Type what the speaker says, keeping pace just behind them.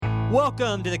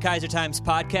Welcome to the Keizer Times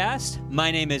podcast.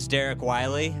 My name is Derek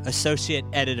Wiley, associate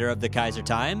editor of the Keizer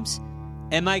Times,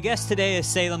 and my guest today is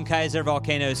Salem-Keizer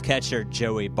Volcanoes catcher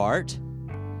Joey Bart.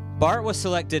 Bart was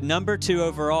selected number 2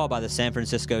 overall by the San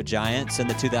Francisco Giants in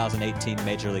the 2018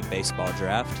 Major League Baseball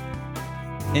draft.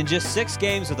 In just 6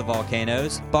 games with the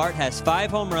Volcanoes, Bart has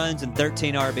 5 home runs and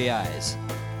 13 RBIs.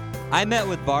 I met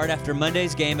with Bart after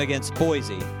Monday's game against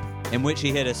Boise, in which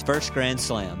he hit his first grand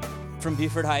slam. From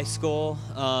Buford High School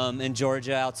in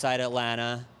Georgia, outside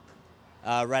Atlanta.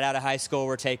 Right out of high school,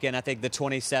 we're taken, I think, the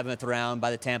 27th round by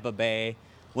the Tampa Bay.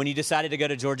 When you decided to go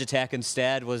to Georgia Tech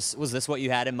instead, was this what you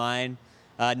had in mind?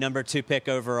 Number 2 pick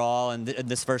overall in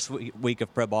this first week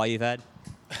of pro ball you've had?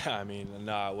 I mean,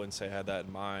 no, I wouldn't say I had that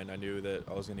in mind. I knew that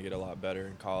I was going to get a lot better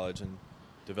in college and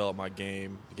develop my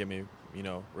game to get me,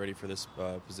 ready for this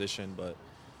position. But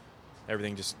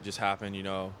everything just happened,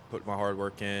 put my hard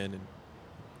work in and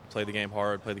play the game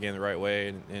hard, play the game the right way,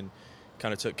 and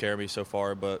kind of took care of me so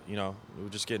far. But, we're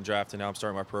just getting drafted. Now I'm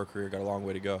starting my pro career. Got a long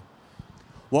way to go.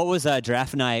 What was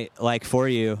draft night like for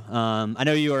you? I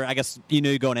know you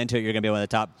knew going into it you're going to be one of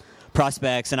the top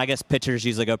prospects, and I guess pitchers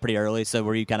usually go pretty early, so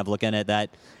were you kind of looking at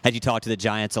that? Had you talked to the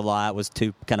Giants a lot? Was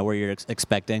 2 kind of where you're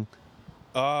expecting?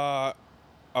 I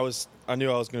knew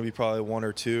I was going to be probably 1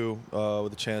 or 2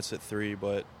 with a chance at 3,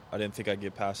 but I didn't think I'd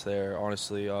get past there,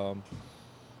 honestly.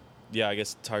 I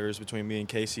guess Tigers between me and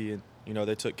Casey, and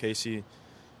they took Casey,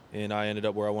 and I ended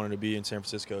up where I wanted to be in San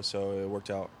Francisco, so it worked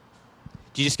out.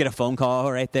 Did you just get a phone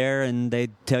call right there, and they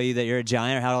tell you that you're a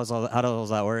Giant, or how does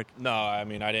that work? No, I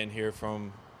mean, I didn't hear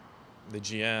from the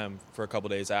GM for a couple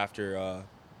days after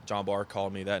Joey Bart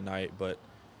called me that night, but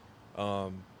I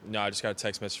just got a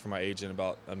text message from my agent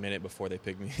about a minute before they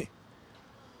picked me.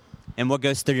 And what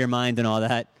goes through your mind and all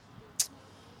that?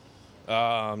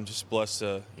 I'm just blessed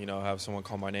to, have someone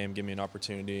call my name, give me an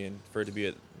opportunity, and for it to be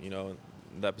at,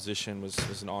 that position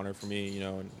was an honor for me,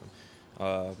 and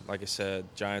like I said,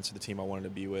 Giants are the team I wanted to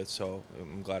be with, so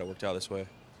I'm glad it worked out this way.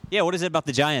 Yeah, what is it about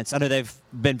the Giants? I know they've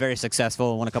been very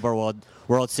successful, won a couple of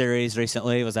World Series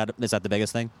recently. Is that the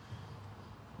biggest thing?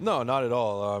 No, not at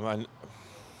all.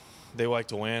 They like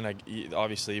to win,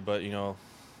 obviously, but,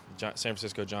 San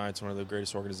Francisco Giants, one of the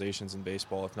greatest organizations in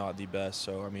baseball, if not the best,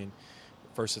 so,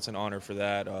 first, it's an honor for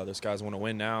that. Those guys want to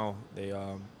win now.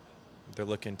 They're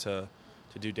looking to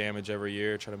do damage every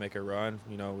year, try to make a run,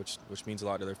 which means a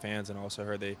lot to their fans. And I also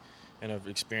heard and I've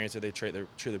experienced that they treat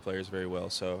their players very well.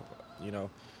 So,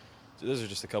 those are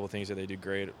just a couple things that they do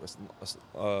great.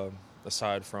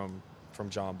 Aside from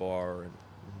Joey Bart and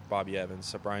Bobby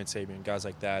Evans, Brian Sabian, guys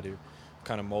like that who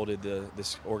kind of molded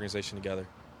this organization together.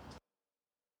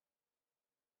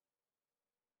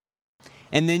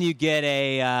 And then you get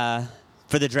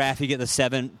for the draft, you get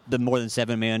the more than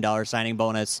 $7 million signing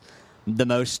bonus, the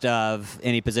most of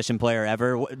any position player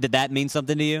ever. Did that mean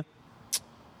something to you?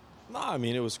 No,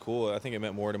 it was cool. I think it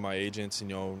meant more to my agents,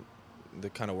 the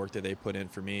kind of work that they put in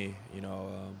for me,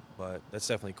 but that's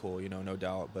definitely cool, no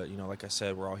doubt. But, like I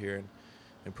said, we're all here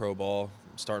in pro ball,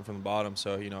 starting from the bottom,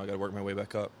 so, I got to work my way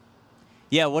back up.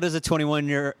 Yeah, what does a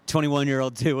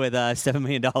 21-year-old do with $7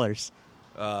 million?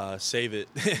 Save it.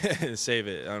 Save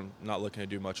it. I'm not looking to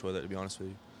do much with it, to be honest with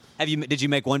you. Did you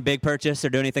make one big purchase or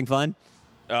do anything fun?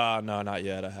 No, not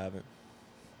yet. I haven't.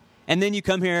 And then you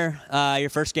come here. Your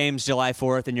first game's July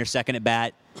 4th, and your second at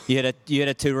bat. You hit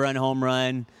a 2-run home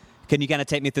run. Can you kind of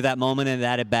take me through that moment and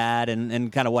that at bat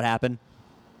and kind of what happened?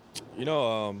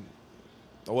 I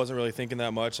wasn't really thinking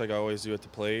that much, like I always do at the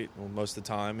plate most of the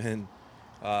time, and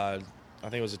I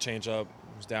think it was a changeup.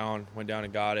 It was down, went down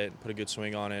and got it, put a good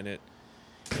swing on it, and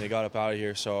they got up out of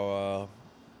here. So,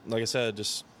 like I said,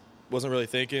 just wasn't really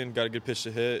thinking. Got a good pitch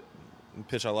to hit, a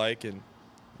pitch I like, and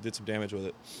did some damage with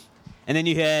it. And then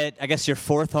you hit, I guess, your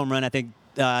 4th home run, I think,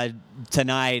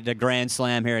 tonight, a grand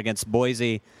slam here against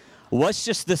Boise. What's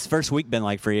just this first week been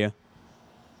like for you?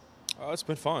 It's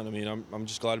been fun. I'm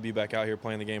just glad to be back out here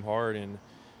playing the game hard. And,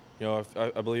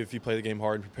 I believe if you play the game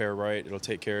hard and prepare right, it'll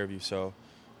take care of you. So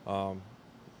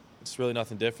it's really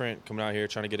nothing different. Coming out here,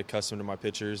 trying to get accustomed to my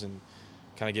pitchers and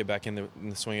kind of get back in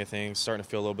the swing of things, starting to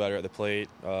feel a little better at the plate.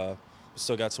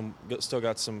 Still got some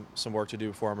work to do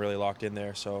before I'm really locked in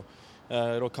there. So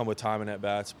it'll come with time and at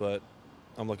bats, but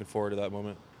I'm looking forward to that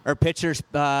moment. Are pitchers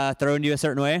throwing you a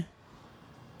certain way?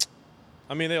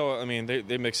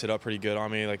 They mix it up pretty good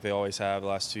on me, like they always have the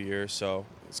last 2 years. So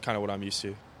it's kind of what I'm used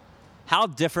to. How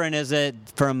different is it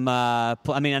from? I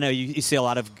know you see a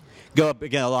lot of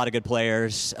good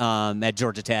players at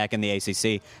Georgia Tech and the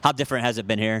ACC. How different has it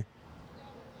been here?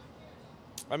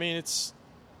 It's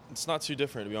not too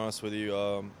different, to be honest with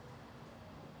you.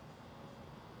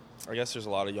 I guess there's a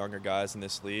lot of younger guys in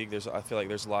this league. I feel like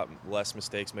there's a lot less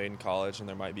mistakes made in college than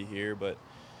there might be here, but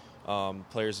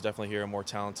players definitely here are more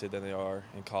talented than they are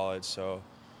in college. So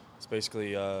it's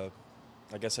basically, I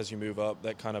guess as you move up,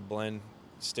 that kind of blend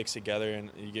sticks together and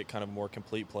you get kind of a more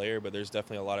complete player. But there's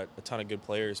definitely a ton of good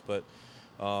players, but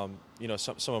some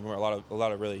of them are a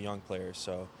lot of really young players,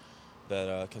 so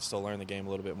that can still learn the game a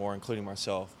little bit more, including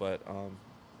myself. But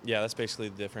that's basically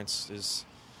the difference. Is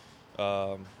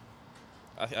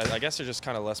I guess there's just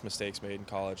kind of less mistakes made in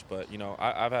college, but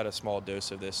I've had a small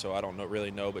dose of this, so I don't really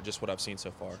know, but just what I've seen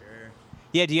so far. Sure.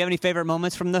 Yeah. Do you have any favorite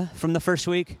moments from the first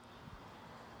week?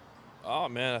 Oh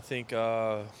man, I think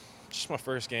just my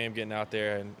first game, getting out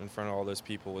there in front of all those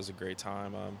people was a great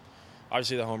time.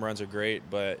 Obviously the home runs are great,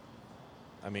 but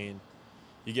I mean,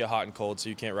 you get hot and cold, so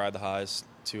you can't ride the highs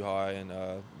too high, and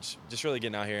just really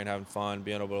getting out here and having fun,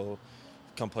 being able to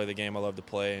come play the game I love to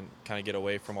play and kind of get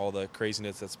away from all the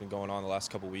craziness that's been going on the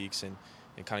last couple weeks and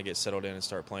kind of get settled in and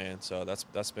start playing. So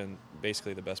that's been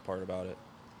basically the best part about it.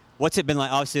 What's it been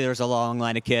like? Obviously, there's a long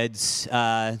line of kids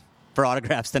for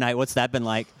autographs tonight. What's that been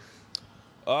like?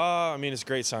 I mean, it's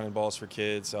great signing balls for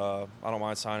kids. I don't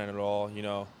mind signing at all,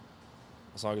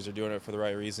 as long as they're doing it for the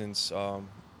right reasons.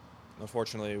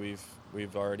 Unfortunately,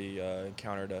 we've already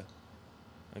encountered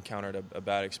a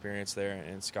bad experience there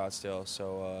in Scottsdale.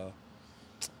 So,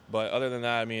 but other than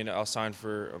that, I mean, I'll sign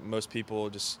for most people.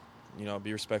 Just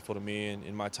be respectful to me and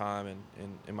in my time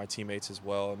and my teammates as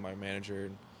well, and my manager,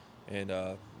 and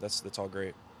that's all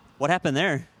great. What happened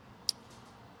there?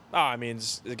 I mean,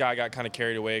 the guy got kind of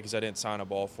carried away because I didn't sign a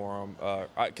ball for him.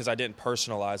 Because I didn't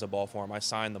personalize a ball for him. I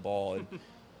signed the ball, and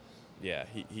yeah,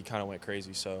 he kind of went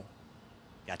crazy. So,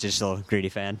 gotcha, just a little greedy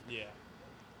fan. Yeah.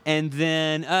 And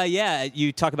then,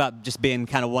 you talk about just being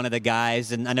kind of one of the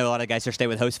guys, and I know a lot of guys here stay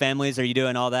with host families. Are you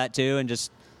doing all that too, and just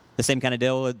the same kind of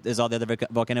deal as all the other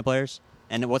Volcano players?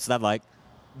 And what's that like?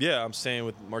 Yeah, I'm staying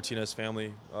with Martinez's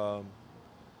family.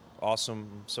 Awesome.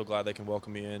 I'm so glad they can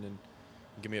welcome me in and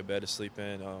give me a bed to sleep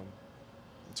in.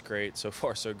 It's great. So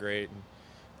far, so great. And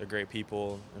they're great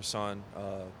people. Their son,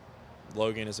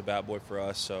 Logan, is a bat boy for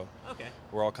us. So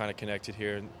we're all kind of connected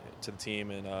here to the team,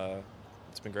 and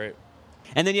it's been great.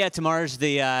 And then, tomorrow's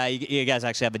the you guys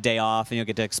actually have a day off, and you'll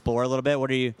get to explore a little bit. What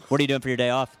are you doing for your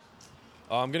day off?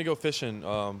 I'm gonna go fishing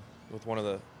with one of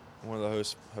the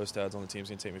host dads on the team's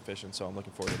gonna take me fishing, so I'm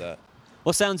looking forward to that.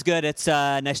 Well, sounds good. It's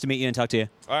nice to meet you and talk to you.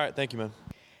 All right, thank you, man.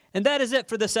 And that is it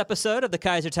for this episode of the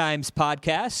Keizer Times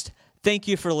podcast. Thank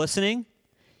you for listening.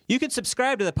 You can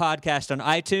subscribe to the podcast on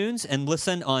iTunes and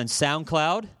listen on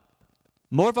SoundCloud.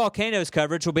 More Volcanoes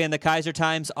coverage will be in the Keizer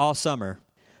Times all summer.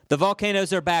 The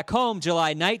Volcanoes are back home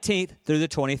July 19th through the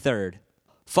 23rd.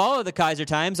 Follow the Keizer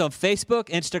Times on Facebook,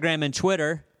 Instagram, and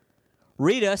Twitter.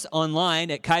 Read us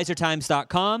online at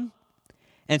KeiserTimes.com.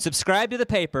 And subscribe to the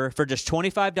paper for just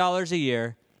 $25 a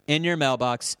year in your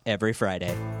mailbox every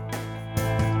Friday.